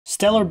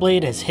Stellar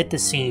Blade has hit the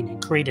scene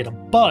and created a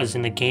buzz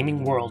in the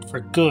gaming world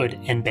for good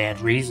and bad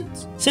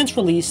reasons. Since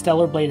release,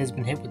 Stellar Blade has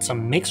been hit with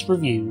some mixed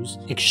reviews,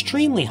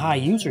 extremely high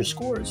user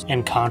scores,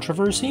 and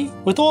controversy.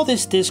 With all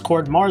this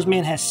discord,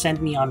 Marsman has sent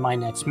me on my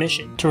next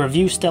mission, to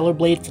review Stellar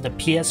Blade for the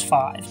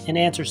PS5 and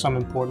answer some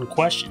important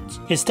questions.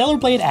 Is Stellar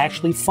Blade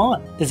actually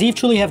fun? Does Eve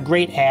truly have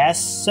great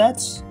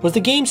assets? Was the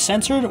game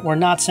censored or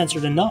not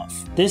censored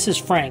enough? This is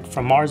Frank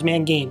from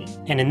Marsman Gaming,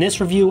 and in this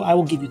review I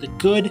will give you the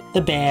good,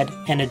 the bad,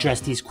 and address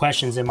these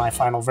questions in my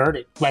final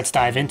verdict. Let's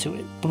dive into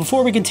it. But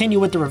before we continue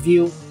with the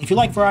review, if you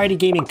like variety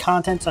gaming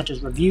content such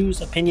as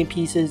reviews, opinion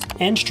pieces,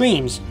 and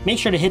streams, make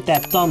sure to hit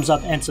that thumbs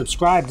up and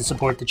subscribe to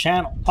support the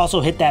channel. Also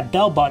hit that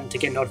bell button to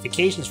get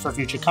notifications for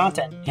future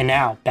content. And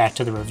now, back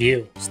to the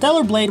review.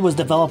 Stellar Blade was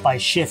developed by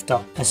Shift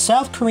Up, a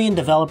South Korean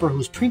developer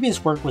whose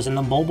previous work was in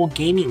the mobile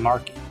gaming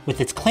market,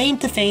 with its claim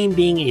to fame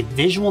being a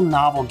visual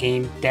novel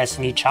game,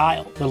 Destiny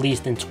Child,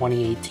 released in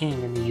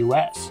 2018 in the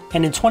US.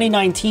 And in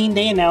 2019,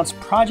 they announced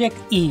Project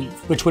Eve,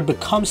 which would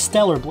become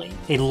Stellar Blade,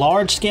 a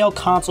large-scale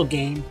console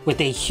game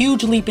with a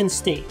huge leap in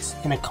stakes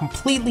and a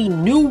completely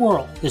new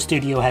world the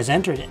studio has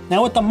entered in.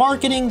 Now with the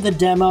marketing, the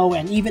demo,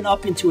 and even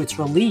up into its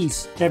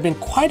release, there have been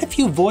quite a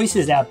few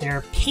voices out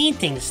there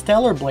painting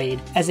Stellar Blade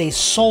as a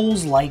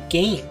Souls-like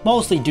game,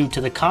 mostly due to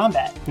the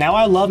combat. Now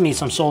I love me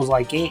some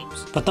Souls-like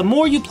games, but the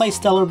more you play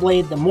Stellar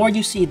Blade, the more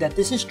you see that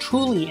this is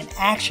truly an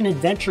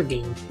action-adventure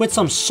game with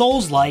some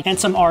Souls-like and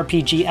some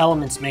RPG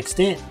elements mixed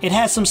in. It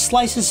has some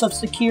slices of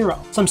Sekiro,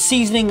 some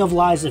seasoning of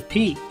Lies of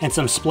P, and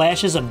some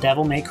splashes of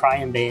Devil May Cry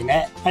and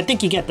Bayonetta. I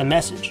think you get the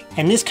message.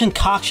 And this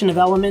concoction of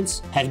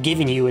elements have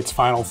given you its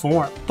final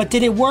form. But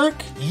did it work?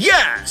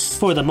 Yes!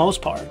 For the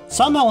most part.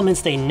 Some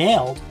elements they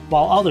nailed,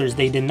 while others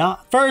they did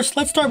not. First,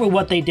 let's start with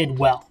what they did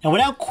well. And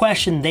without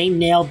question, they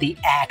nailed the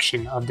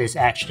action of this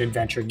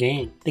action-adventure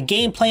game. The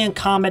gameplay and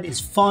combat is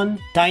fun,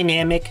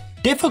 dynamic,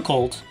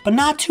 difficult, but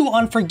not too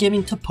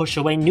unforgiving to push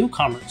away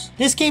newcomers.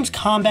 This game's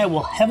combat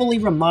will heavily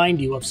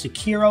remind you of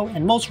Sekiro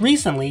and most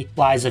recently,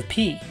 Lies of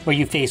P, where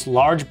you face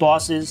large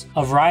bosses,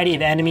 a variety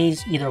of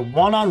enemies, either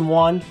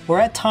one-on-one or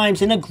at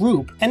times in a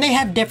group, and they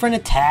have different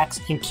attacks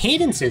and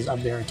cadences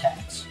of their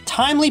attacks.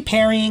 Timely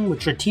parrying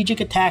with strategic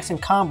attacks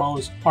and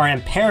combos are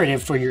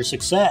imperative for your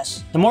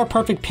success. The more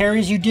perfect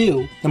parries you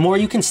do, the more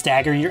you can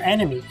stagger your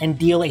enemy and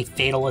deal a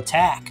fatal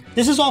attack.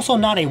 This is also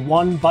not a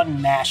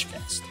one-button mash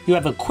fest. You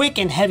have a quick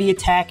and heavy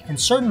attack, and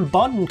certain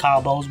button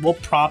combos will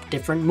prompt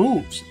different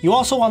moves. You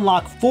also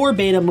unlock 4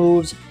 beta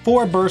moves,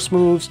 4 burst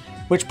moves,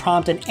 which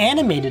prompt an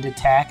animated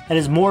attack that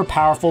is more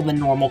powerful than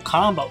normal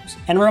combos,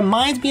 and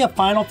reminds me of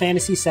Final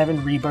Fantasy VII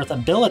Rebirth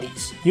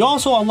abilities. You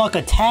also unlock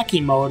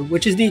Attacking Mode,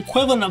 which is the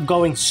equivalent of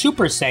going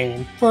Super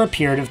Saiyan for a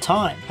period of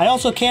time. I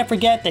also can't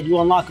forget that you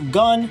unlock a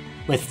gun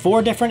with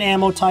 4 different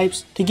ammo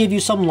types to give you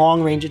some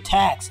long-range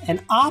attacks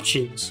and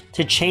options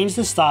to change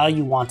the style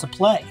you want to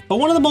play. But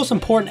one of the most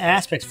important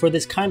aspects for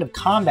this kind of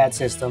combat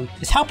system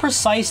is how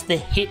precise the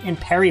hit and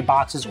parry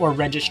boxes or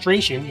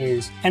registration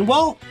is, and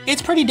well,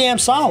 it's pretty damn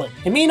solid.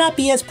 It may not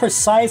be as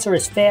precise or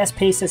as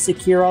fast-paced as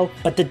Sekiro,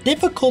 but the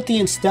difficulty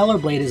in Stellar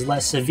Blade is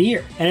less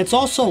severe, and it's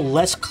also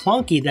less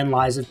clunky than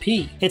Lies of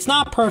P. It's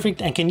not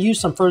perfect and can use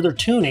some further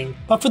tuning,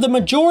 but for the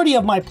majority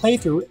of my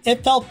playthrough,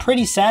 it felt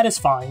pretty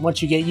satisfying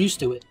once you get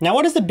used to it. Now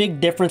what is the big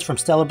difference from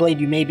Stellar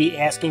Blade, you may be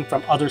asking,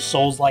 from other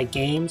Souls-like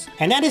games?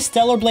 And that is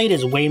Stellar Blade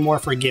is way more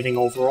forgiving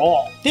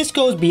overall. This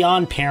goes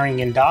beyond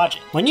parrying and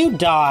dodging. When you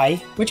die,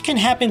 which can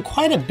happen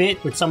quite a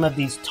bit with some of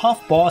these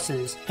tough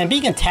bosses, and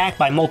being attacked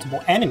by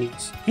multiple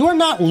enemies, you are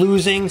not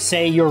losing,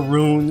 say, your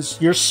runes,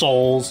 your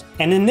souls,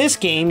 and in this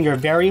game, your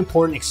very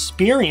important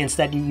experience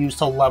that you use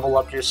to level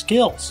up your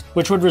skills,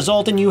 which would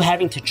result in you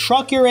having to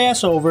truck your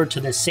ass over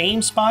to the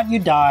same spot you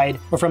died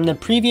or from the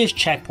previous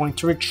checkpoint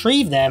to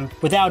retrieve them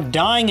without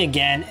dying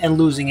again and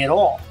losing it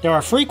all. There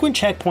are frequent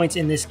checkpoints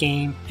in this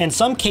game. In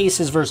some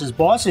cases versus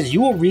bosses,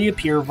 you will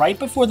reappear right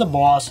before the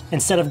boss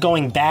instead of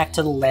going back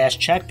to the last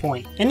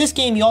checkpoint. In this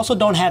game, you also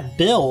don't have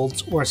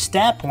builds or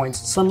stat points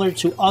similar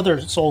to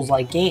other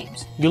Souls-like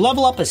games. You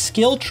level up a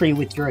skill tree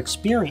with your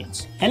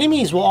experience.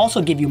 Enemies will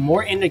also give you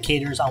more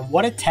indicators on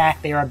what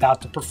attack they are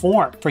about to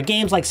perform. For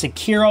games like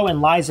Sekiro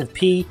and Lies of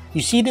P,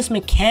 you see this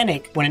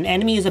mechanic when an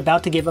enemy is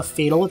about to give a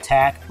fatal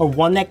attack or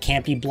one that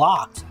can't be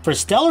blocked. For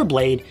Stellar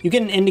Blade, you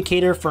get an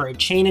indicator for a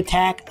chain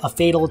attack, a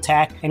fatal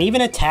attack, and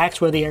even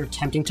attacks where they are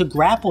attempting to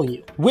grapple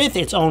you, with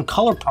its own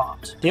color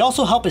prompt. They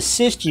also help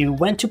assist you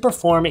when to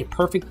perform a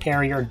perfect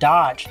parry or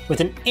dodge, with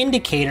an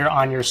indicator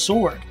on your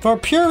sword. For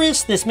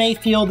purists, this may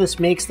feel this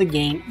makes the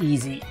game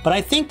easy, but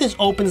I think this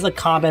opens the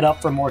combat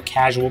up for more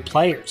casual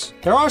players.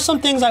 There are some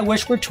things I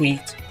wish were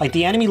tweaked, like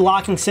the enemy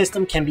locking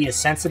system can be a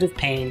sensitive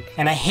pain,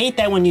 and I hate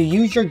that when you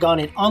use your gun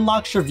it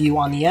unlocks your view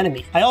on the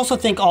enemy. I also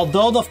think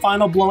although the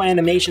final blow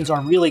animations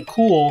are really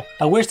cool,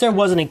 I wish there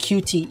wasn't a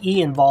QTE QTE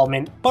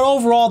involvement, but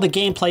overall the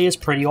gameplay is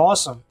pretty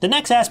awesome. The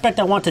next aspect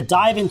I want to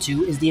dive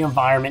into is the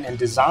environment and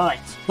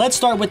designs. Let's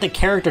start with the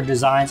character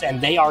designs,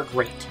 and they are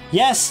great.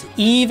 Yes,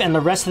 Eve and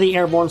the rest of the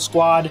Airborne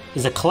squad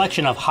is a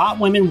collection of hot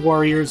women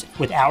warriors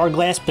with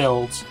hourglass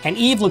builds, and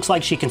Eve looks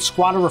like she can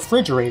squat a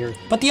refrigerator,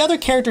 but the other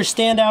characters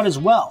stand out as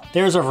well.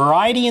 There's a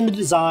variety in the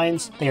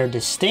designs, they are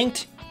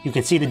distinct. You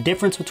can see the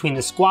difference between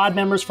the squad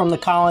members from the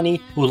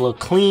colony who look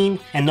clean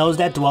and those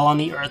that dwell on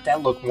the Earth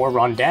that look more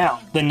run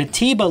down. The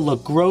Natiba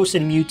look gross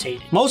and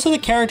mutated. Most of the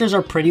characters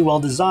are pretty well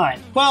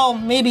designed. Well,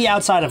 maybe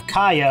outside of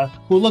Kaya,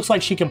 who looks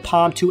like she can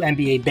palm 2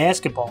 NBA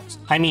basketballs.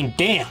 I mean,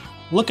 damn.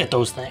 Look at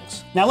those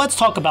things. Now let's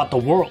talk about the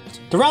world.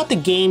 Throughout the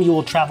game, you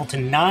will travel to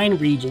 9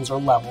 regions or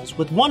levels,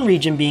 with one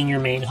region being your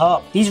main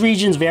hub. These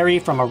regions vary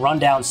from a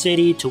rundown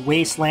city to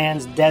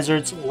wastelands,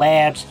 deserts,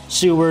 labs,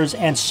 sewers,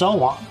 and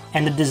so on.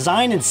 And the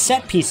design and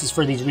set pieces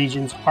for these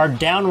regions are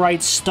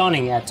downright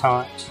stunning at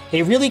times.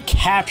 They really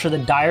capture the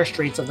dire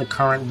straits of the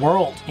current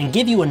world and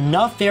give you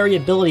enough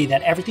variability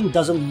that everything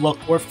doesn't look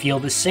or feel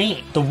the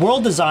same. The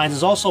world design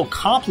is also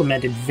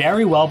complemented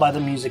very well by the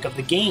music of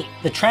the game.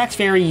 The tracks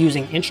vary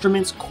using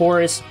instruments,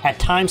 chorus, at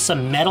times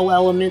some metal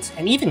elements,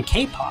 and even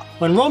K-pop.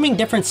 When roaming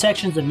different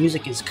sections, the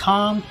music is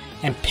calm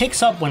and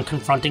picks up when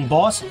confronting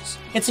bosses.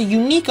 It's a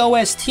unique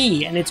OST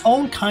and its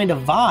own kind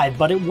of vibe,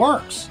 but it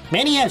works.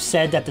 Many have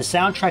said that the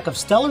soundtrack of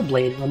Stellar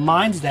Blade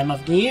reminds them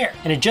of Nier,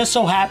 and it just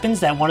so happens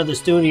that one of the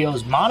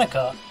studios,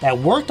 Monica, that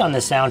worked on the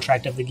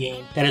soundtrack of the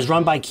game, that is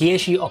run by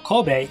Kiyoshi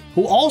Okobe,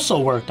 who also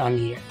worked on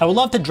Nier. I would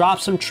love to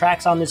drop some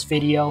tracks on this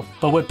video,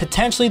 but with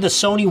potentially the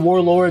Sony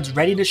warlords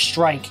ready to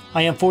strike,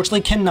 I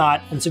unfortunately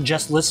cannot and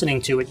suggest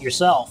listening to it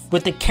yourself.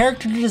 With the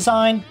character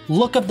design,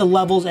 look of the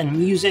levels, and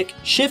music,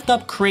 Shift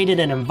Up created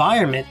an environment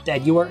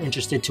that you are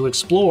interested to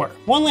explore.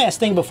 One last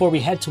thing before we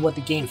head to what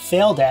the game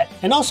failed at,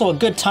 and also a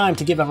good time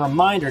to give a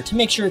reminder to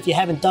make sure if you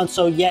haven't done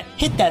so yet,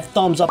 hit that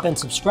thumbs up and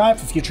subscribe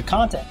for future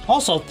content.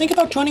 Also, think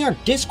about joining our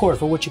Discord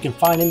for which you can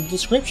find in the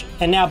description.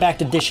 And now back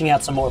to dishing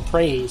out some more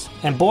praise.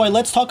 And boy,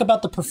 let's talk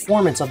about the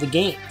performance of the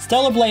game.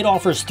 Stellar Blade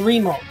offers 3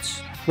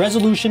 modes: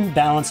 resolution,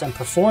 balance, and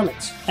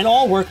performance, and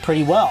all work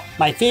pretty well.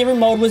 My favorite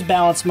mode was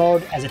balance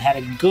mode, as it had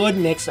a good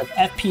mix of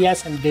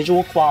FPS and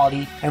visual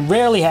quality and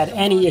rarely had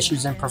any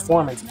issues in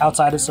performance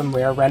outside of some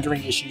rare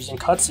rendering issues in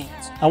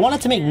cutscenes. I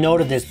wanted to make note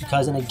of this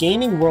because in a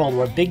gaming world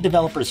where big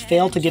developers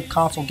fail to give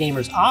console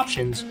gamers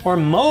options or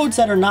modes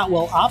that are not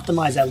well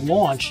optimized at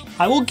launch,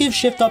 I will give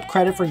Shift Up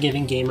credit for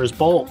giving gamers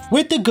both.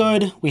 With the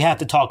good, we have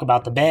to talk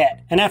about the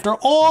bad. And after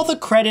all the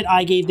credit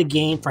I gave the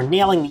game for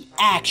nailing the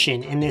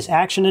action in this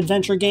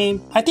action-adventure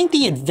game, I think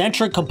the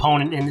adventure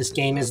component in this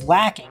game is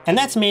lacking, and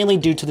that's mainly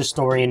due to the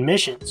story and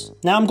missions.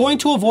 Now I'm going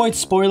to avoid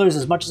spoilers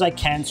as much as I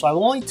can, so I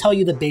will only tell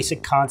you the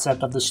basic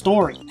concept of the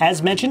story.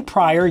 As mentioned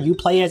prior, you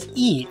play as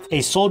Eve,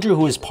 a soldier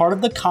who is part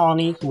of the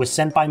colony who was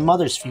sent by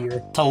Mother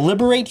Sphere to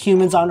liberate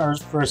humans on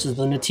Earth versus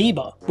the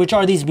Natiba, which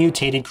are these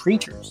mutated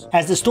creatures.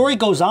 As the story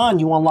goes on,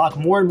 you unlock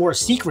more and more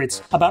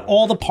secrets about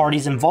all the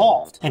parties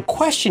involved, and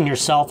question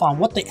yourself on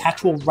what the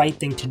actual right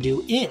thing to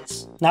do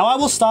is. Now I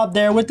will stop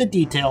there with the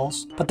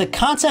details, but the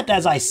concept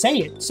as I say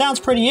it sounds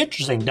pretty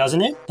interesting,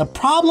 doesn't it? The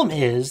problem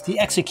is the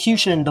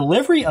execution and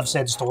delivery of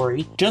said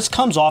story just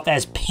comes off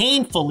as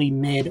painfully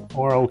mid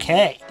or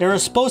okay. There are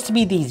supposed to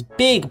be these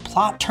big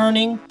plot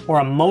turning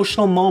or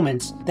emotional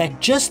moments that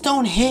just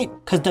don't hit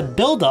because the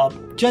build-up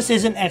just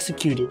isn't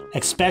executed,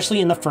 especially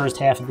in the first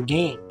half of the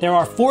game. There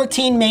are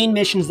 14 main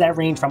missions that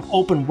range from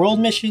open world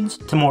missions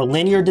to more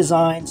linear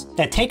designs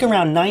that take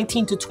around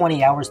 19 to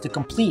 20 hours to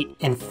complete,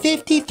 and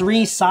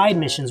 53 side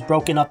missions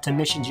broken up to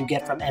missions you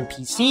get from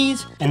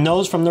NPCs and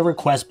those from the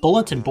request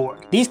bulletin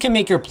board. These can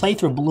make your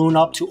playthrough balloon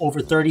up to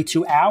over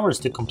 32 hours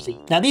to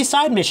complete. Now these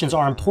side missions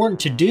are important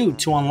to do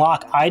to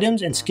unlock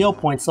items and skill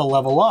points to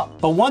level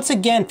up, but once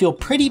again feel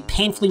pretty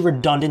painfully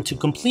redundant to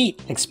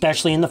complete,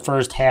 especially in the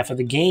first half of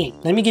the game.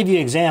 Let me give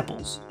you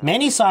examples.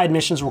 Many side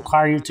missions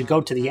require you to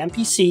go to the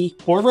NPC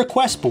or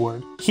request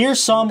board, hear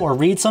some or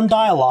read some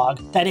dialogue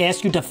that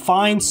asks you to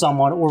find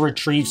someone or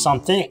retrieve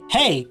something.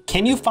 Hey,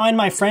 can you find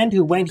my friend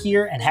who went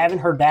here and haven't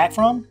heard back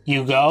from?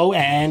 You go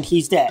and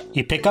he's dead.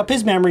 You pick up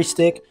his memory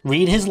stick,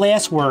 read his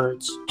last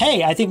words.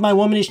 Hey, I think my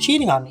woman is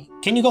cheating on me.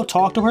 Can you go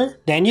talk to her?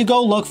 Then you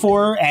go look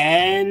for her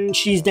and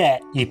she's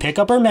dead. You pick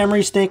up her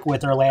memory stick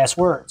with her last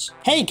words.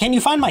 Hey, can you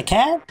find my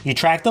cat? You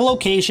track the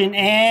location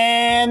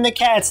and the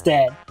cat's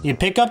dead. You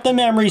pick up the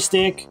memory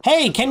stick.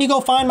 Hey, can you go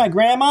find my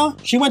grandma?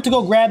 She went to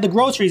go grab the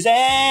groceries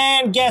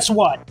and guess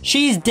what?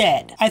 She's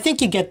dead. I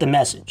think you get the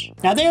message.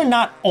 Now they are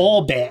not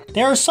all bad.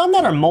 There are some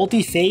that are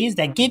multi-phase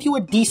that give you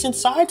a decent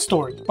side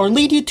story or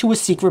lead you to a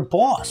secret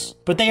boss,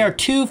 but they are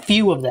too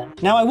few of them.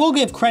 Now I will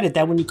give credit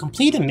that when you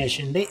complete a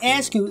mission, they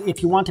ask you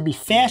if you want to be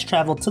simply fast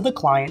travel to the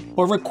client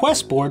or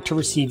request board to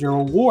receive your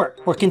reward,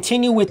 or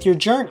continue with your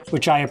journey,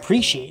 which I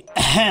appreciate.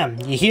 Ahem,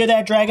 you hear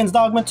that, Dragon's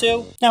Dogma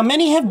 2? Now,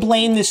 many have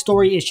blamed this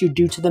story issue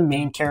due to the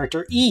main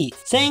character Eve,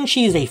 saying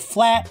she is a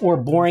flat or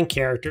boring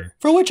character,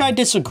 for which I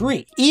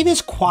disagree. Eve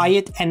is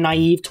quiet and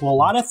naive to a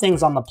lot of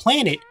things on the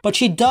planet, but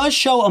she does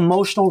show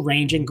emotional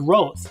range and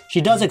growth.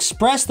 She does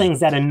express things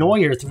that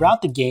annoy her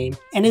throughout the game,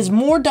 and is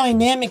more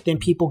dynamic than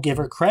people give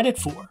her credit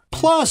for.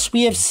 Plus,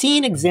 we have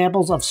seen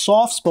examples of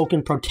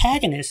soft-spoken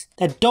protagonists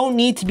that don't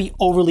need to be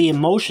overly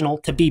emotional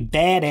to be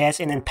badass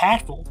and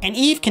impactful, and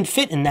Eve can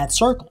fit in that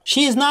circle.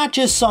 She is not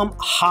just some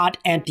hot,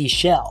 empty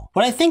shell.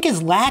 What I think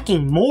is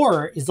lacking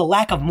more is the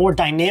lack of more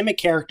dynamic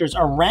characters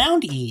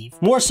around Eve,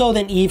 more so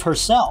than Eve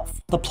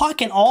herself. The plot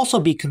can also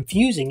be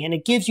confusing, and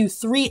it gives you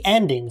 3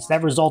 endings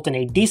that result in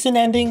a decent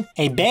ending,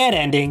 a bad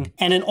ending,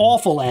 and an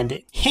awful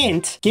ending.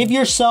 Hint, give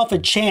yourself a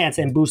chance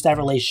and boost that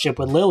relationship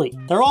with Lily.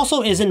 There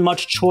also isn't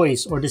much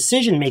choice or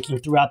decision making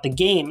throughout the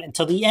game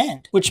until the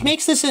end, which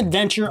makes this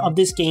adventure of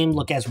this game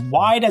look as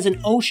wide as an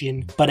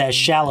ocean, but as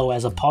shallow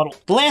as a puddle.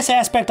 The last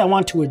aspect I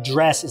want to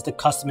address is the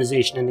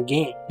customization in the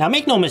game. Now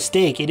make no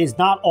mistake, it is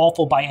not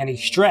awful by any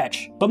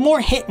stretch, but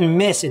more hit and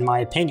miss in my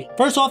opinion.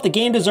 First off, the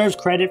game deserves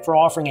credit for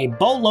offering a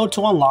boatload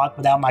to unlock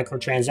without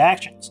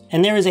microtransactions,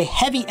 and there is a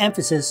heavy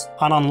emphasis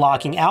on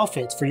unlocking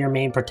outfits for your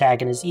main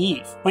protagonist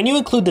Eve. When you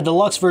include the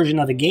deluxe version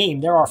of the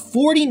game, there are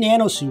 40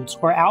 nanosuits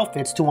or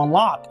outfits to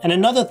unlock, and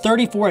another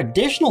 34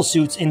 additional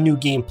suits in New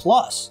Game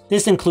Plus.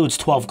 This includes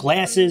 12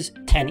 glasses,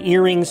 10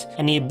 earrings,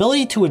 and the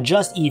ability to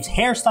adjust Eve's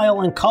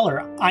hairstyle and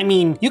color. I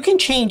mean, you can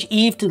change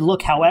Eve to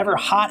look however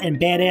hot and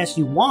badass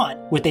you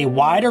want with a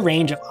wider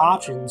range of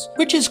options,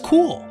 which is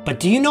cool. But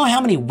do you know how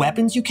many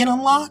weapons you can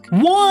unlock?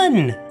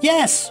 1!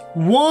 Yes,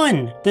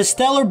 1! The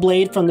Stellar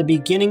Blade from the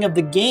beginning of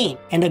the game,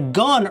 and a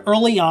gun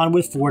early on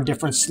with 4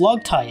 different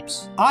slug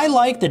types. I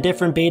like the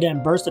different beta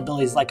and burst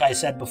abilities like I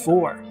said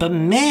before, but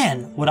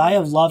man, would I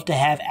have loved to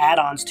have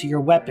add-ons to your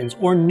weapons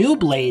or new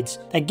blades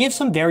that give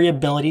some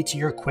variability to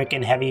your quick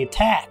and heavy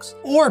attacks,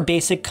 or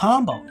basic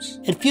combos.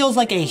 It feels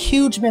like a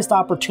huge missed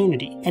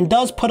opportunity, and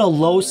does put a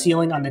low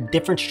ceiling on the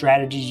different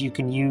strategies you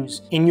can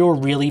use in your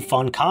really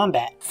fun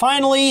combat.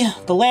 Finally,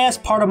 the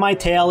last part of my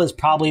tale is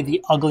probably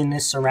the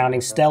ugliness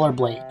surrounding Stellar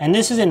Blade, and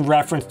this is in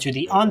reference to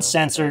the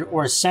uncensored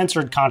or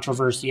censored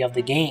controversy of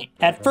the game.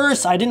 At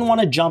first, I didn't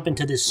want to jump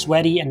into this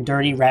sweaty and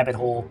dirty rabbit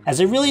hole, as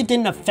it really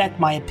didn't affect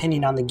my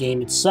opinion on the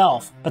game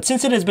itself, but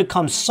since it has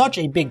become such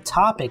a big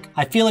topic,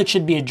 I feel it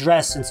should be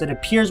addressed since it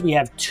appears we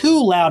have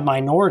 2 loud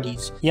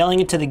minorities yelling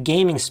into the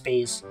gaming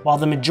space, while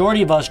the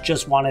majority of us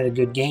just wanted a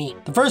good game.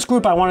 The first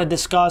group I want to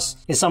discuss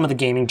is some of the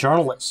gaming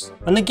journalists.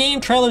 When the game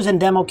trailers and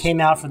demo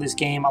came out for this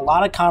game, a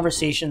lot of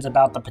conversations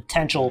about the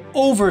potential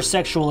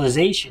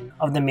over-sexualization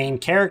of the main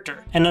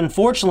character, and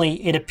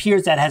unfortunately it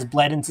appears that has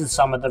bled into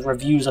some of the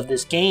reviews of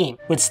this game,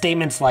 with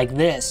statements like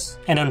this,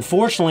 and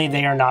unfortunately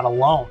they are not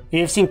alone. We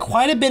have seen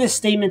quite a bit of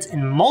statements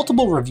in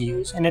multiple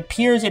reviews, and it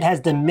appears it has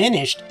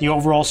diminished the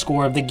overall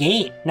score of the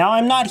game. Now,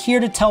 I'm not here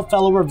to tell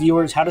fellow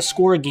reviewers how to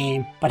score a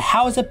game, but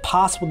how is it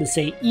possible to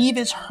say Eve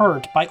is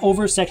hurt by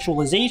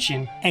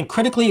over-sexualization and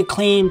critically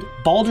acclaimed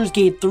Baldur's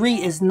Gate 3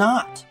 is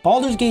not?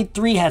 Baldur's Gate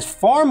 3 has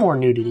far more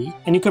nudity,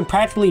 and you can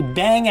practically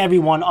bang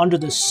everyone under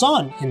the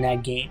sun in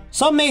that game.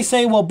 Some may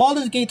say, well,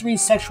 Baldur's Gate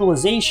 3's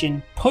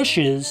sexualization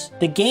pushes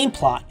the game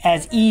plot,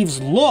 as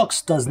Eve's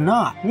looks does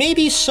not.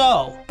 Maybe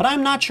so, but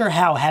I'm not sure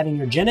how having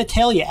your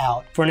genitalia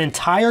out for an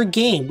entire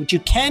game, which you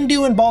can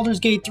do in Baldur's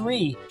Gate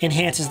 3,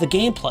 enhances the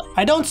gameplay.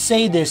 I don't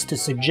say this to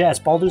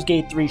suggest Baldur's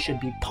Gate 3 should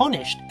be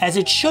punished, as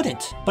it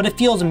shouldn't, but it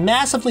feels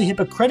massively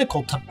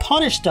hypocritical to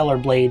punish Stellar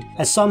Blade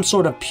as some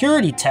sort of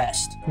purity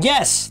test.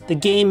 Yes, the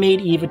game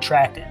made Eve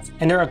attractive,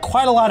 and there are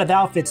quite a lot of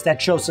outfits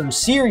that show some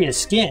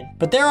serious skin,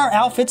 but there are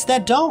outfits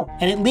that don't,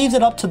 and it leaves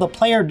it up to the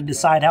player to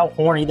decide how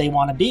horny they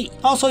want to be.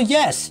 Also,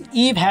 yes,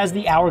 Eve has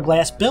the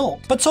hourglass build,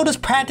 but so does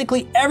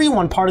practically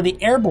everyone part of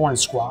the Airborne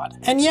squad.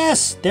 And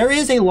yes, there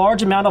is a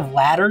large amount of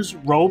ladders,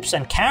 ropes,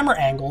 and camera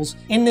angles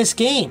in this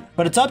game,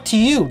 but it's up to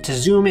you to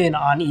zoom in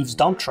on Eve's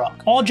dump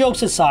truck. All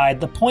jokes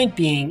aside, the point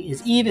being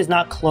is Eve is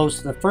not close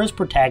to the first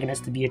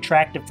protagonist to be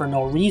attractive for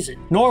no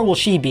reason, nor will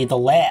she be the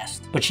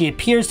last, but she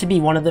appears to be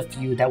one of the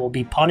few that will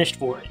be punished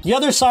for it. The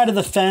other side of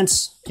the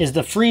fence is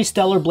the Free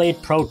Stellar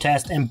Blade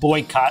protest and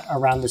boycott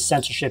around the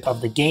censorship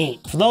of the game.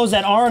 For those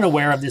that aren't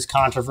aware of this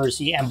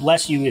controversy, and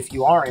bless you if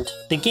you aren't,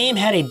 the game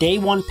had a day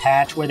 1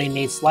 patch where they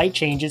made slight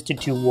changes to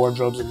 2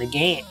 wardrobes in the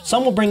game.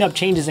 Some will bring up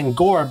changes in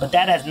gore, but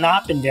that has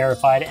not been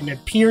verified, and it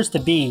appears to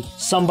be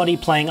somebody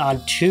playing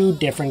on 2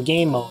 different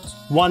game modes,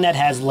 one that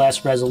has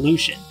less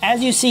resolution.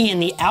 As you see in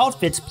the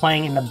outfits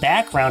playing in the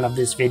background of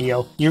this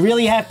video, you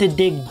really have to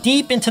dig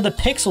deep into the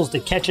pixels to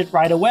catch it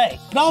right away,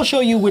 but I'll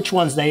show you which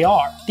ones they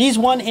are. These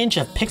 1 inch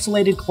of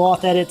pixelated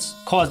cloth edits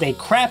caused a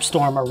crap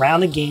storm around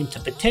the game to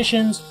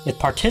petitions, with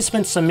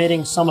participants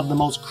submitting some of the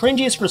most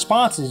cringiest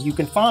responses you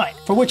can find,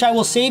 for which I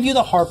will save you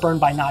the heartburn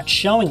by not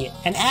showing it,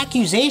 and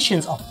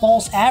accusations of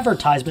false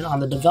advertisement on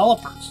the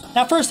developers.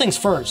 Now, first things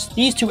first,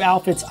 these 2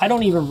 outfits I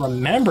don't even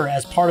remember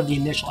as part of the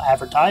initial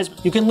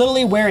advertisement. You can literally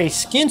literally wear a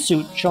skin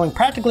suit showing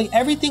practically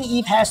everything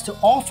Eve has to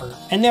offer,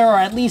 and there are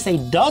at least a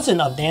dozen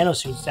of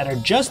nanosuits that are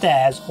just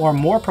as or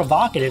more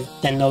provocative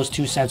than those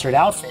two censored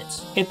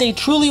outfits. If they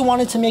truly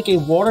wanted to make a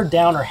watered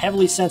down or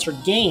heavily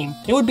censored game,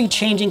 they would be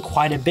changing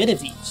quite a bit of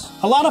these.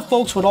 A lot of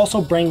folks would also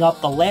bring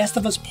up The Last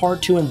of Us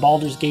Part 2 and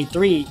Baldur's Gate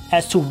 3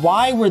 as to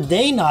why were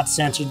they not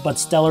censored but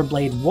Stellar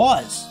Blade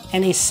was.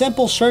 And a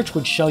simple search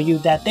would show you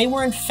that they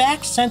were in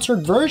fact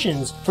censored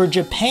versions for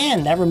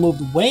Japan that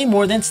removed way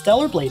more than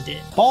Stellar Blade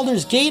did.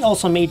 Baldur's Gate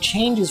also made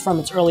changes from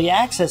its early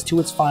access to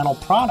its final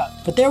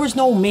product, but there was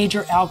no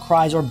major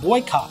outcries or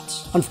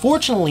boycotts.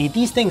 Unfortunately,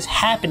 these things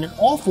happen in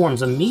all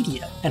forms of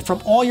media, and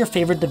from all your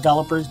favorite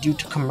developers due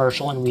to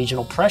commercial and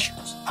regional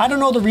pressures. I don't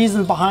know the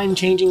reasons behind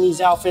changing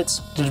these outfits.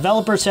 The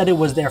developer said it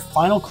was their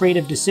final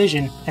creative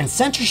decision, and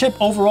censorship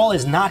overall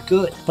is not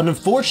good, but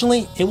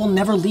unfortunately, it will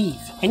never leave.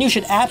 And you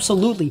should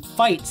absolutely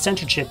fight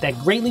censorship that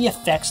greatly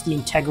affects the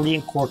integrity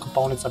and core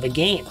components of a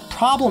game.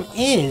 Problem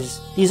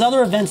is, these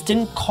other events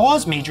didn't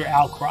cause major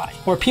outcry,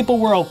 or people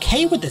were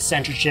okay with the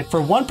censorship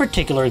for one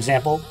particular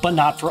example, but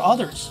not for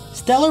others.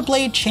 Stellar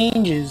Blade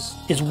changes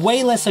is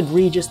way less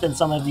egregious than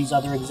some of these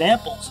other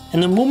examples,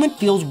 and the movement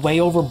feels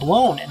way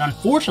overblown, and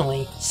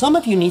unfortunately, some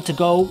of you need to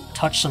go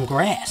touch some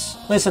grass.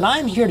 Listen, I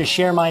am here to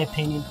share my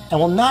opinion and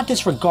will not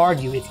disregard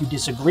you if you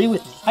disagree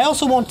with me. I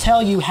also won't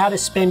tell you how to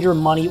spend your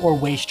money or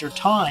waste your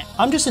time.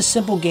 I'm just a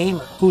simple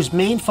gamer whose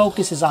main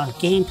focus is on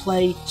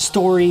gameplay,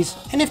 stories,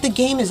 and if the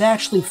game is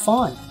actually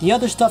fun. The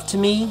other stuff to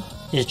me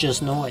is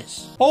just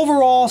noise.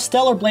 Overall,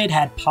 Stellar Blade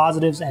had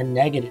positives and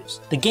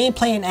negatives. The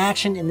gameplay and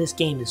action in this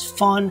game is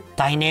fun,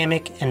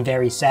 dynamic, and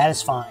very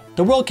satisfying.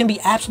 The world can be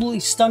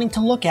absolutely stunning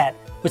to look at,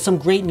 with some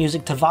great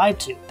music to vibe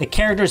to. The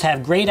characters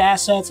have great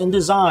assets and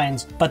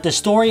designs, but the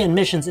story and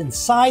missions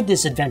inside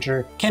this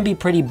adventure can be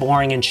pretty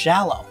boring and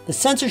shallow. The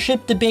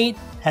censorship debate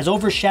has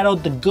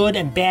overshadowed the good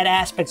and bad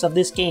aspects of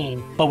this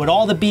game, but with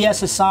all the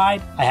BS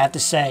aside, I have to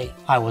say,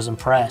 I was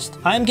impressed.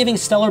 I am giving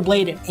Stellar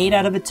Blade an 8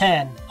 out of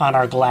 10 on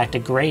our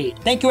galactic grade.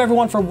 Thank you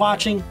everyone for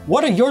watching.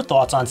 What are your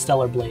thoughts on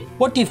Stellar Blade?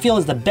 What do you feel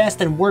is the best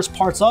and worst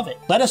parts of it?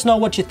 Let us know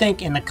what you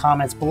think in the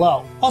comments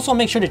below. Also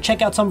make sure to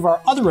check out some of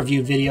our other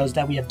review videos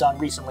that we have done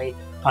recently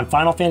on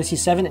Final Fantasy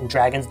VII and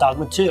Dragon's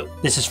Dogma 2.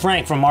 This is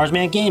Frank from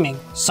Marsman Gaming,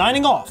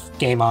 signing off.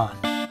 Game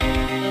on.